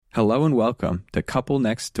Hello and welcome to Couple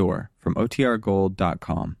Next Door from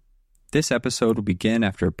OTRGold.com. This episode will begin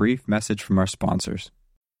after a brief message from our sponsors.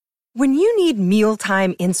 When you need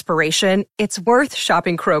mealtime inspiration, it's worth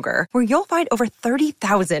shopping Kroger, where you'll find over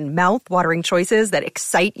 30,000 mouth-watering choices that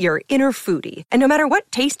excite your inner foodie. And no matter what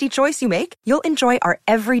tasty choice you make, you'll enjoy our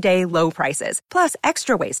everyday low prices, plus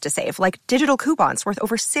extra ways to save, like digital coupons worth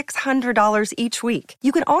over $600 each week.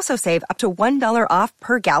 You can also save up to $1 off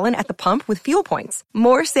per gallon at the pump with fuel points.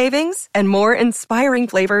 More savings and more inspiring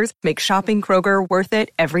flavors make shopping Kroger worth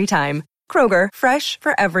it every time. Kroger, fresh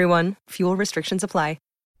for everyone. Fuel restrictions apply.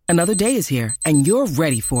 Another day is here, and you're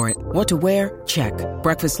ready for it. What to wear? Check.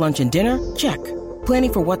 Breakfast, lunch, and dinner? Check.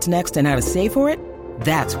 Planning for what's next and how to save for it?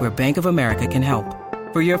 That's where Bank of America can help.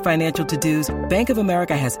 For your financial to-dos, Bank of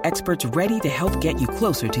America has experts ready to help get you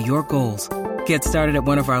closer to your goals. Get started at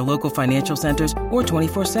one of our local financial centers or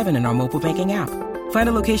 24/7 in our mobile banking app. Find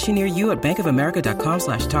a location near you at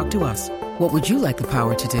bankofamerica.com/talktous. What would you like the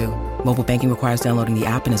power to do? Mobile banking requires downloading the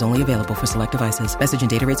app and is only available for select devices. Message and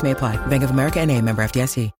data rates may apply. Bank of America N.A., member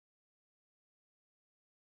FDIC.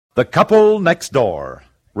 The Couple Next Door,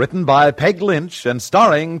 written by Peg Lynch and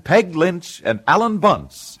starring Peg Lynch and Alan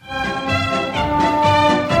Bunce.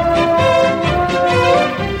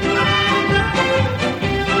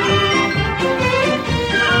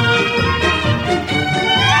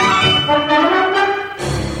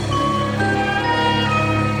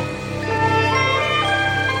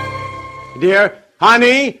 Dear,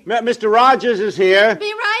 honey, Mr. Rogers is here.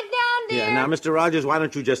 Be right down, dear. Yeah, now, Mr. Rogers, why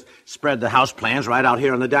don't you just spread the house plans right out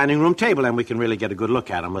here on the dining room table, and we can really get a good look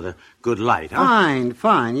at them with a good light, huh?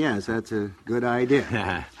 Fine. Yes, that's a good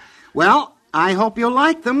idea. Well, I hope you'll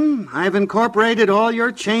like them. I've incorporated all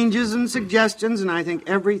your changes and suggestions, and I think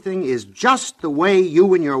everything is just the way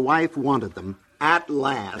you and your wife wanted them. At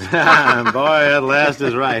last. Boy, at last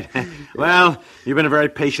is right. Well, you've been a very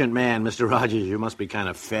patient man, Mr. Rogers. You must be kind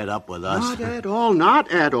of fed up with us. Not at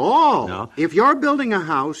all. No? If you're building a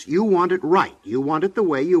house, you want it right. You want it the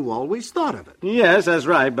way you've always thought of it. Yes, that's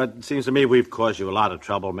right, but it seems to me we've caused you a lot of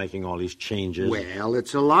trouble making all these changes. Well,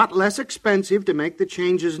 it's a lot less expensive to make the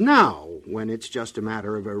changes now, when it's just a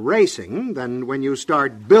matter of erasing, than when you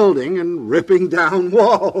start building and ripping down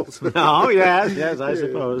walls. Oh, yes, I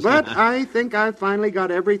suppose. But I think I've finally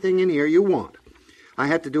got everything in here you want. I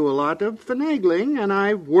had to do a lot of finagling, and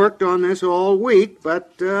I've worked on this all week, but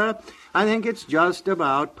I think it's just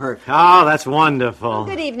about perfect. Oh, that's wonderful.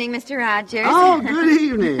 Good evening, Mr. Rogers. Oh, good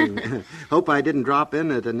evening. Hope I didn't drop in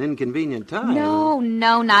at an inconvenient time. No,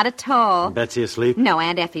 not at all. Betsy asleep? No,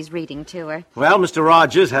 Aunt Effie's reading to her. Well, Mr.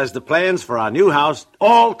 Rogers has the plans for our new house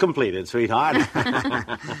all completed, sweetheart.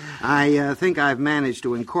 I think I've managed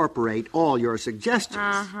to incorporate all your suggestions.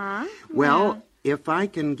 Uh-huh. Well, if I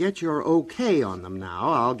can get your okay on them now,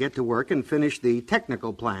 I'll get to work and finish the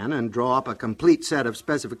technical plan and draw up a complete set of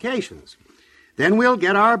specifications. Then we'll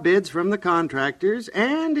get our bids from the contractors,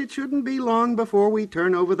 and it shouldn't be long before we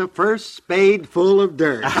turn over the first spade full of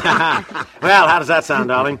dirt. Well, how does that sound,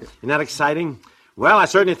 darling? Isn't that exciting? Well, I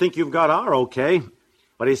certainly think you've got our okay.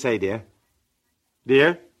 What do you say, dear?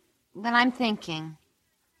 Dear? Then I'm thinking.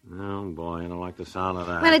 Oh, boy, I don't like the sound of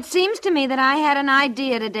that. Well, it seems to me that I had an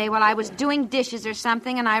idea today while I was doing dishes or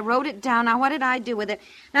something, and I wrote it down. Now, what did I do with it?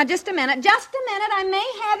 Now, just a minute. I may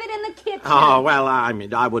have it in the kitchen. Oh, well, I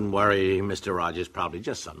mean, I wouldn't worry, Mr. Rogers. Probably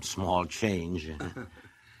just some small change.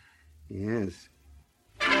 Yes.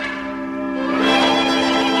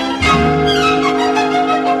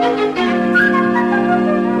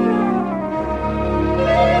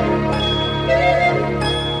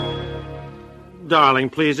 Darling,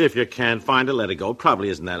 please, if you can't find it, let it go. Probably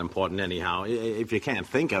isn't that important anyhow. If you can't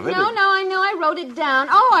think of it... No, I know. I wrote it down.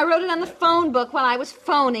 Oh, I wrote it on the phone book while I was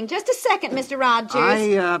phoning. Just a second, Mr.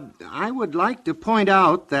 Rogers. I would like to point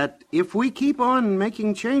out that if we keep on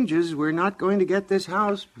making changes, we're not going to get this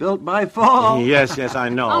house built by fall. Yes, I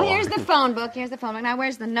know. Oh, here's the phone book. Now,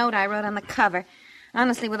 where's the note I wrote on the cover?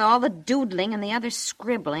 Honestly, with all the doodling and the other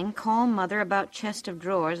scribbling, call Mother about chest of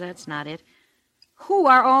drawers, that's not it. Who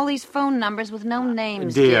are all these phone numbers with no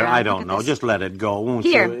names, dear? I don't know. Just let it go, won't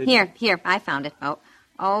you? Here. I found it.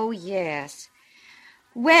 Oh, yes.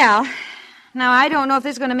 Well, now, I don't know if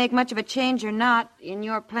this is going to make much of a change or not in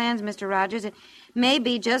your plans, Mr. Rogers. It may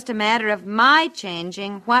be just a matter of my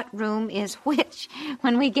changing what room is which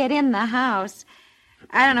when we get in the house.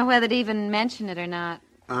 I don't know whether to even mention it or not.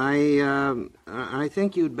 I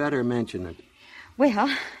think you'd better mention it.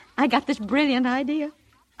 Well, I got this brilliant idea.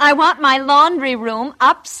 I want my laundry room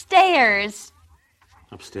upstairs.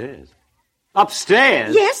 Upstairs?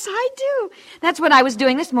 Upstairs? Yes, I do. That's what I was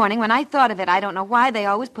doing this morning when I thought of it. I don't know why they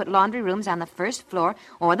always put laundry rooms on the first floor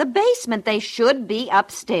or the basement. They should be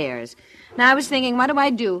upstairs. Now, I was thinking, what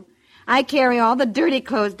do? I carry all the dirty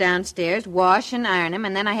clothes downstairs, wash and iron them,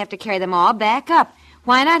 and then I have to carry them all back up.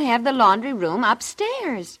 Why not have the laundry room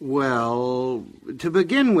upstairs? Well, to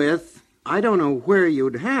begin with, I don't know where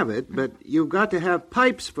you'd have it, but you've got to have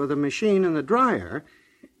pipes for the machine and the dryer.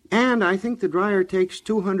 And I think the dryer takes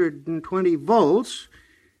 220 volts.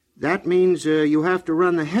 That means you have to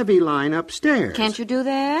run the heavy line upstairs. Can't you do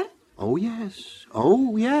that? Oh, yes.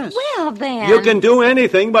 Oh, yes. Well, then... You can do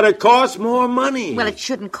anything, but it costs more money. Well, it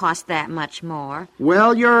shouldn't cost that much more.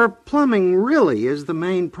 Well, your plumbing really is the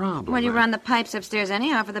main problem. Well, you run the pipes upstairs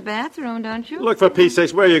anyhow for the bathroom, don't you? Look, for Pete's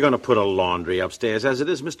sakes, where are you going to put a laundry upstairs? As it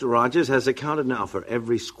is, Mr. Rogers has accounted now for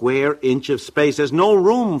every square inch of space. There's no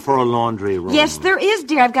room for a laundry room. Yes, there is,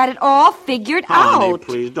 dear. I've got it all figured Honey, out.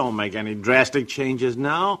 please, don't make any drastic changes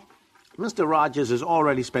now. Mr. Rogers has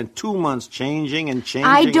already spent 2 months changing.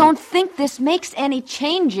 I don't think this makes any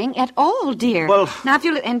changing at all, dear. Well... Now, if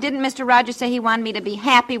you... And didn't Mr. Rogers say he wanted me to be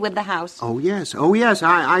happy with the house? Oh, yes. Oh, yes.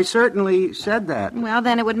 I certainly said that. Well,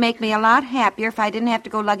 then it would make me a lot happier if I didn't have to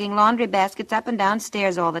go lugging laundry baskets up and down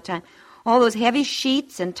stairs all the time. All those heavy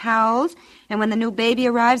sheets and towels. And when the new baby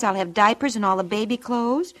arrives, I'll have diapers and all the baby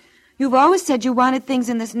clothes. You've always said you wanted things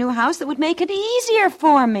in this new house that would make it easier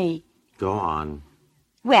for me. Go on.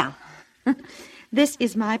 Well... This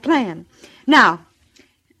is my plan. Now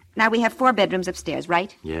we have 4 bedrooms upstairs,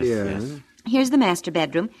 right? Yes. Here's the master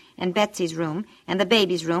bedroom, and Betsy's room, and the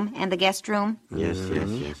baby's room, and the guest room.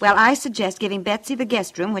 Yes. Well, I suggest giving Betsy the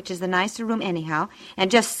guest room, which is the nicer room anyhow,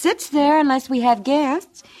 and just sits there unless we have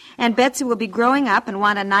guests, and Betsy will be growing up and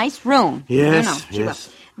want a nice room. Yes, she will.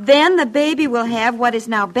 Then the baby will have what is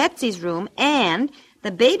now Betsy's room, and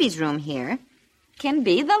the baby's room here can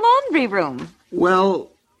be the laundry room. Well...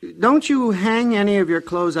 Don't you hang any of your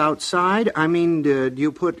clothes outside? I mean, do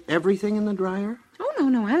you put everything in the dryer? Oh,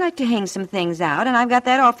 no. I like to hang some things out, and I've got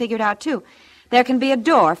that all figured out, too. There can be a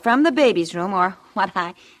door from the baby's room, or what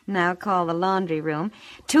I now call the laundry room,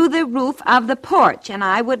 to the roof of the porch, and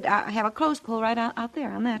I would have a clothes pull right out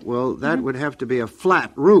there on that. Well, that would have to be a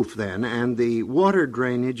flat roof, then, and the water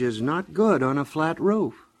drainage is not good on a flat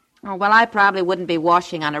roof. Oh, well, I probably wouldn't be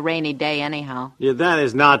washing on a rainy day anyhow. Yeah, that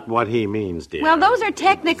is not what he means, dear. Well, those are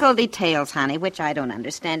technical details, honey, which I don't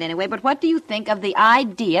understand anyway. But what do you think of the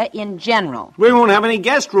idea in general? We won't have any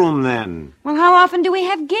guest room then. Well, how often do we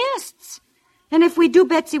have guests? And if we do,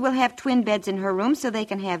 Betsy will have twin beds in her room so they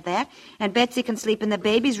can have that. And Betsy can sleep in the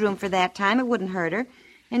baby's room for that time. It wouldn't hurt her.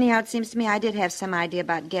 Anyhow, it seems to me I did have some idea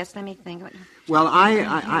about guests. Let me think. Well,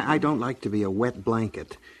 I don't like to be a wet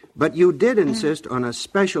blanket. But you did insist on a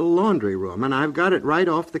special laundry room, and I've got it right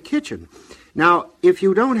off the kitchen. Now, if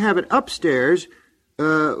you don't have it upstairs,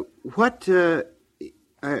 if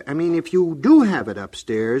you do have it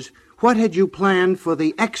upstairs, what had you planned for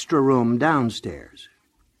the extra room downstairs?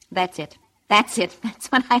 That's it. That's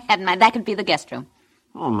what I had in mind. That could be the guest room.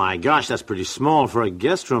 Oh, my gosh, that's pretty small for a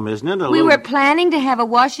guest room, isn't it? We were planning to have a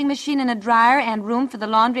washing machine and a dryer and room for the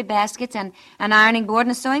laundry baskets and an ironing board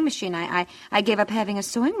and a sewing machine. I gave up having a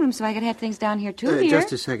sewing room so I could have things down here, too, dear.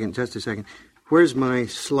 Just a second. Where's my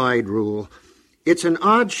slide rule? It's an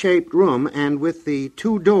odd-shaped room, and with the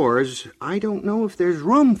 2 doors, I don't know if there's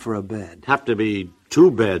room for a bed. Have to be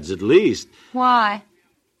 2 beds at least. Why?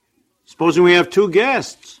 Supposing we have 2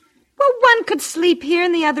 guests. Well, one could sleep here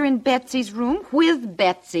and the other in Betsy's room, with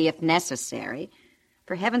Betsy if necessary.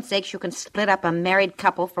 For heaven's sakes, you can split up a married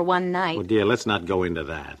couple for one night. Well, dear, let's not go into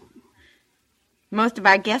that. Most of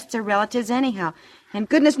our guests are relatives anyhow. And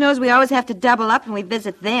goodness knows we always have to double up when we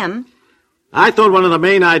visit them. I thought one of the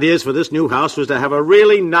main ideas for this new house was to have a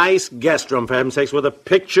really nice guest room, for heaven's sakes, with a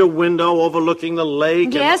picture window overlooking the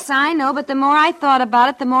lake. Yes, I know, but the more I thought about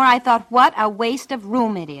it, the more I thought, what a waste of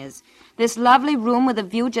room it is. This lovely room with a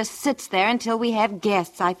view just sits there until we have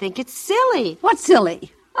guests. I think it's silly. What's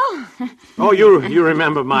silly? Oh, you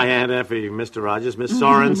remember my Aunt Effie, Mr. Rogers, Miss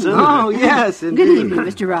Sorensen? Oh, yes, indeed. Good evening,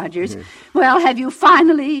 Mr. Rogers. Well, have you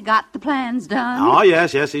finally got the plans done? Oh,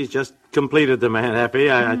 yes, he's just completed them, Aunt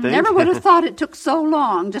Effie, I think. Never would have thought it took so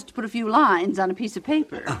long just to put a few lines on a piece of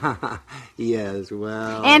paper. Yes,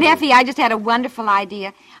 well... Aunt Effie, I just had a wonderful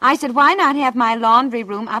idea. I said, why not have my laundry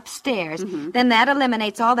room upstairs? Then that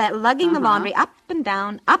eliminates all that lugging the laundry up and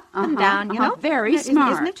down, you know? Very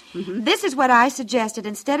smart. Isn't it? This is what I suggested.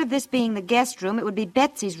 Instead of this being the guest room, it would be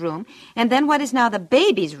Betsy's room. And then what is now the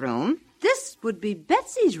baby's room... This would be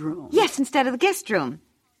Betsy's room. Yes, instead of the guest room.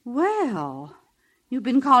 Well, you've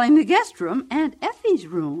been calling the guest room Aunt Effie's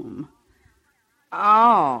room.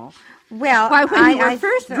 Oh, well, Why, when you were I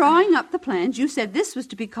first thought- drawing up the plans, you said this was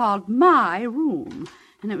to be called my room.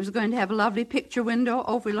 And it was going to have a lovely picture window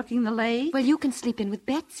overlooking the lake. Well, you can sleep in with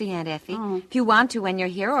Betsy, Aunt Effie, Oh. if you want to when you're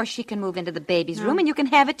here, or she can move into the baby's room and you can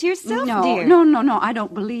have it to yourself, No, dear. no, I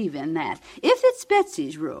don't believe in that. If it's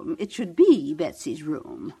Betsy's room, it should be Betsy's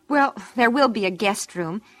room. Well, there will be a guest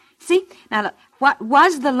room. See, now look, what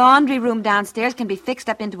was the laundry room downstairs can be fixed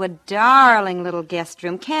up into a darling little guest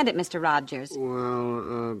room, can't it, Mr. Rogers?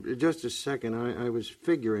 Well, just a second. I was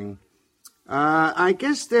figuring. I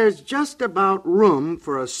guess there's just about room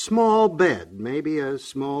for a small bed, maybe a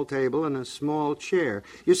small table and a small chair.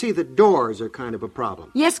 You see, the doors are kind of a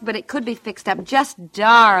problem. Yes, but it could be fixed up just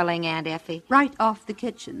darling, Aunt Effie. Right off the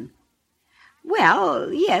kitchen.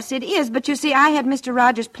 Well, yes, it is, but you see, I had Mr.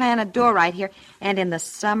 Rogers plan a door right here, and in the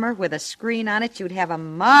summer, with a screen on it, you'd have a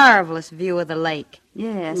marvelous view of the lake.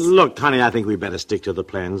 Yes. Look, honey, I think we better stick to the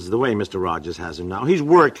plans the way Mr. Rogers has them now. He's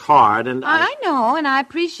worked hard, and I know, and I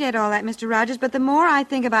appreciate all that, Mr. Rogers, but the more I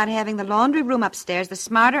think about having the laundry room upstairs, the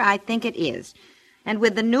smarter I think it is. And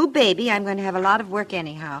with the new baby, I'm going to have a lot of work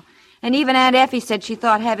anyhow. And even Aunt Effie said she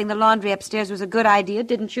thought having the laundry upstairs was a good idea,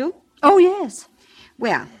 didn't you? Oh, yes.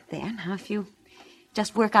 Well, there, now, if you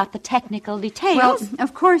just work out the technical details. Well,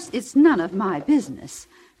 of course, it's none of my business.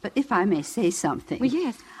 But if I may say something. Well,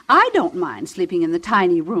 yes. I don't mind sleeping in the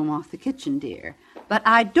tiny room off the kitchen, dear. But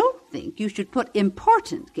I don't think you should put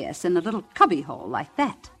important guests in a little cubbyhole like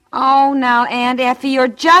that. Oh, now, Aunt Effie, you're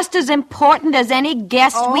just as important as any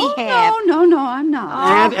guest we have. No, I'm not.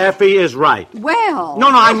 Aunt Effie is right. Well. No,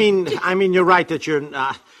 I mean you're right that you're...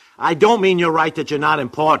 I don't mean you're right that you're not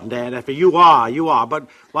important, Aunt Effie. You are. But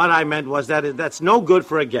what I meant was that that's no good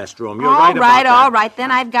for a guest room. You're right about that. All right.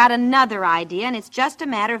 Then I've got another idea, and it's just a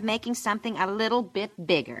matter of making something a little bit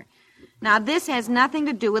bigger. Now, this has nothing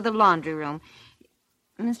to do with the laundry room.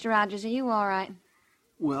 Mr. Rogers, are you all right?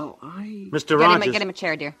 Well, Mr. Rogers... Get him a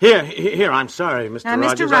chair, dear. Here, I'm sorry, Mr. Now,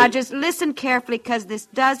 Rogers. Mr. Rogers, listen carefully, because this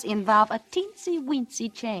does involve a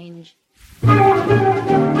teensy-weensy change.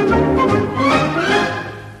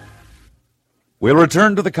 We'll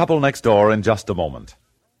return to the couple next door in just a moment.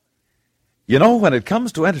 You know, when it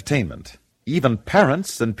comes to entertainment, even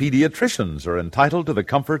parents and pediatricians are entitled to the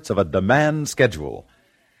comforts of a demand schedule.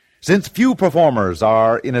 Since few performers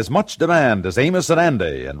are in as much demand as Amos and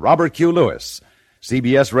Andy and Robert Q. Lewis,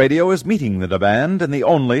 CBS Radio is meeting the demand in the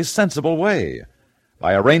only sensible way,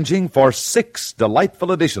 by arranging for 6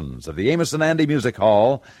 delightful editions of the Amos and Andy Music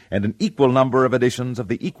Hall and an equal number of editions of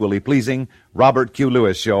the equally pleasing Robert Q.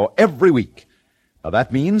 Lewis Show every week. Now,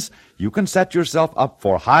 that means you can set yourself up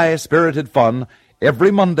for high-spirited fun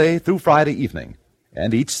every Monday through Friday evening,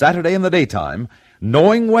 and each Saturday in the daytime,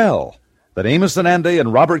 knowing well that Amos and Andy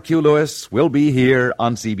and Robert Q. Lewis will be here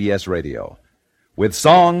on CBS Radio. With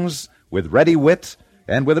songs, with ready wit,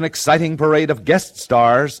 and with an exciting parade of guest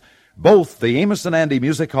stars, both the Amos and Andy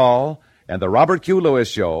Music Hall and the Robert Q. Lewis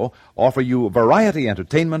Show offer you variety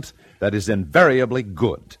entertainment that is invariably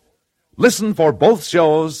good. Listen for both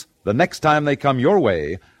shows the next time they come your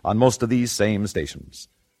way on most of these same stations.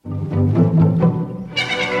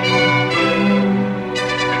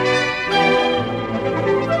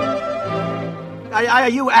 Are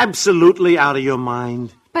you absolutely out of your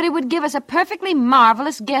mind? But it would give us a perfectly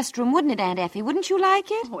marvelous guest room, wouldn't it, Aunt Effie? Wouldn't you like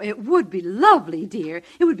it? Oh, it would be lovely, dear.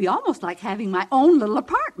 It would be almost like having my own little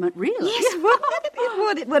apartment, really. Yes, it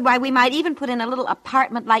would. It would. Why, we might even put in a little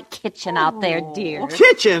apartment-like kitchen out there, dear.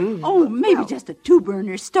 Kitchen? Oh, maybe just a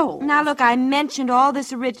 2-burner stove. Now, look, I mentioned all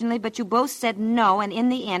this originally, but you both said no, and in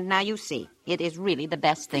the end, now you see, it is really the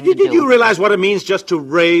best thing to do. Did you realize what it means just to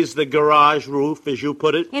raise the garage roof, as you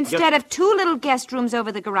put it? Instead of 2 little guest rooms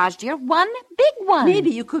over the garage, dear, 1 big one.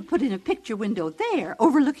 Maybe you could put in a picture window there,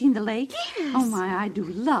 overlooking the lake. Yes. Oh, my, I do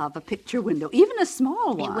love a picture window, even a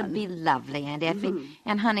small one. It would be lovely, Aunt Effie.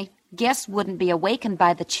 And, honey, guests wouldn't be awakened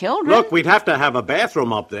by the children. Look, we'd have to have a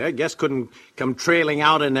bathroom up there. Guests couldn't come trailing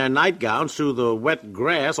out in their nightgowns through the wet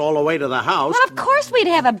grass all the way to the house. Well, of course we'd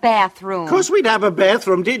have a bathroom. Of course we'd have a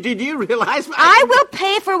bathroom. Did you realize? I will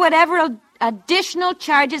pay for whatever additional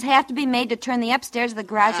charges have to be made to turn the upstairs of the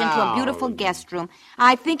garage into a beautiful guest room.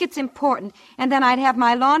 I think it's important. And then I'd have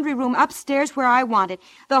my laundry room upstairs where I want it.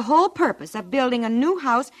 The whole purpose of building a new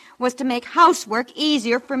house was to make housework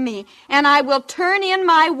easier for me. And I will turn in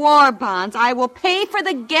my war bonds. I will pay for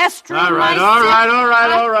the guest room All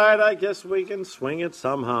right. I guess we can swing it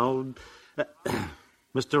somehow.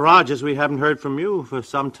 Mr. Rogers, we haven't heard from you for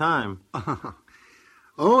some time.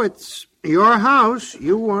 Oh, it's your house.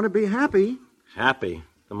 You want to be happy. Happy?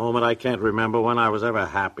 The moment I can't remember when I was ever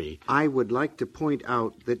happy. I would like to point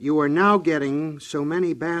out that you are now getting so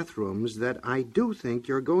many bathrooms that I do think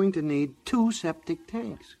you're going to need 2 septic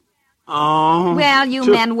tanks. Oh. Well, you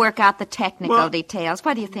men work out the technical details.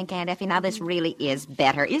 What do you think, Aunt Effie? Now, this really is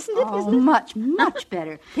better, isn't it? Oh, much, much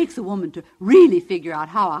better. Takes a woman to really figure out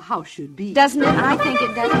how a house should be. Doesn't it? I think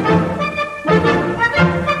it does.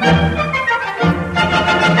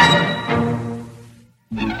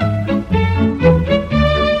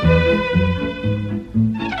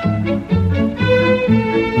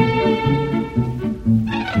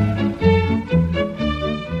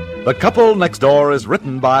 The Couple Next Door is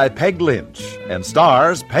written by Peg Lynch and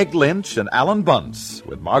stars Peg Lynch and Alan Bunce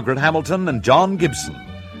with Margaret Hamilton and John Gibson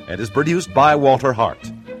and is produced by Walter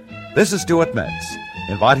Hart. This is Stuart Metz,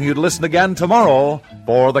 inviting you to listen again tomorrow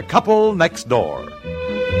for The Couple Next Door.